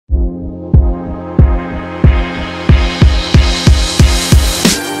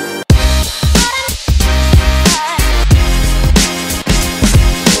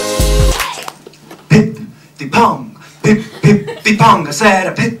pong, I said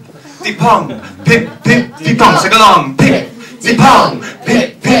a pip-de-pong, pip-pip-de-pong, sing along, pip-de-pong,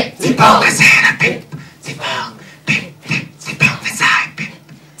 pip-pip-de-pong, I said a pip-de-pong, pip-pip-de-pong, inside,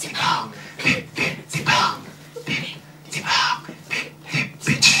 pip-de-pong, pip-pip-de-pong, pip-de-pong,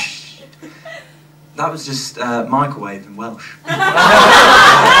 pip-pip-de-pong. That was just microwave in Welsh.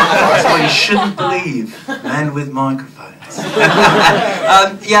 That's why you shouldn't believe men with microphones.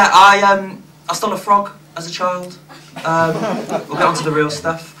 Yeah, I stole a frog as a child. We'll get on to the real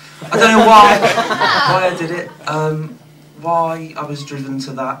stuff. I don't know why I did it. Why I was driven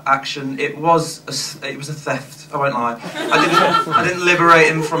to that action. It was a theft. I won't lie. I didn't liberate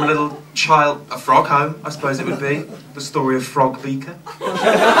him from a frog home. I suppose it would be the story of Frog Beaker.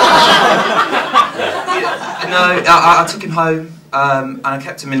 No, I took him home and I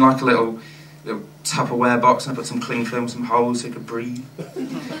kept him in like a little Tupperware box, and I put some cling film, some holes so he could breathe.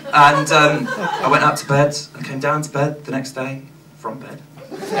 And I went up to bed and came down to bed the next day from bed.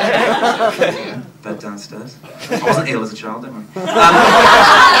 Bed downstairs. I wasn't ill as a child, don't worry.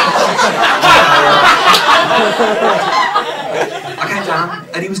 I came down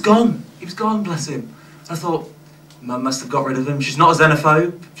and he was gone. He was gone, bless him. I thought, Mum must have got rid of him. She's not a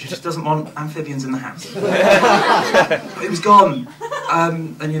xenophobe. She just doesn't want amphibians in the house. But he was gone.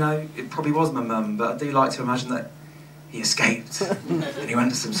 And you know, it probably was my mum, but I do like to imagine that he escaped. And he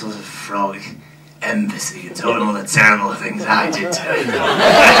went to some sort of frog embassy and told him all the terrible things I did to him.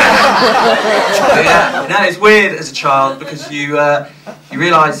 But yeah, no, it's weird as a child because you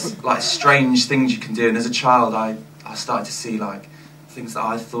realise like strange things you can do, and as a child I started to see like things that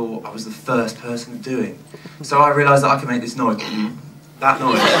I thought I was the first person doing. So I realised that I can make this noise. That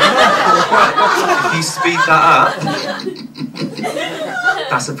noise. Right. If you speed that up,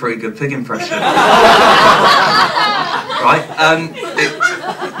 that's a pretty good pig impression. Right?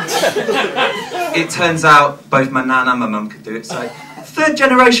 It turns out both my nan and my mum could do it, so third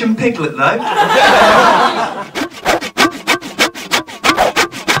generation piglet though.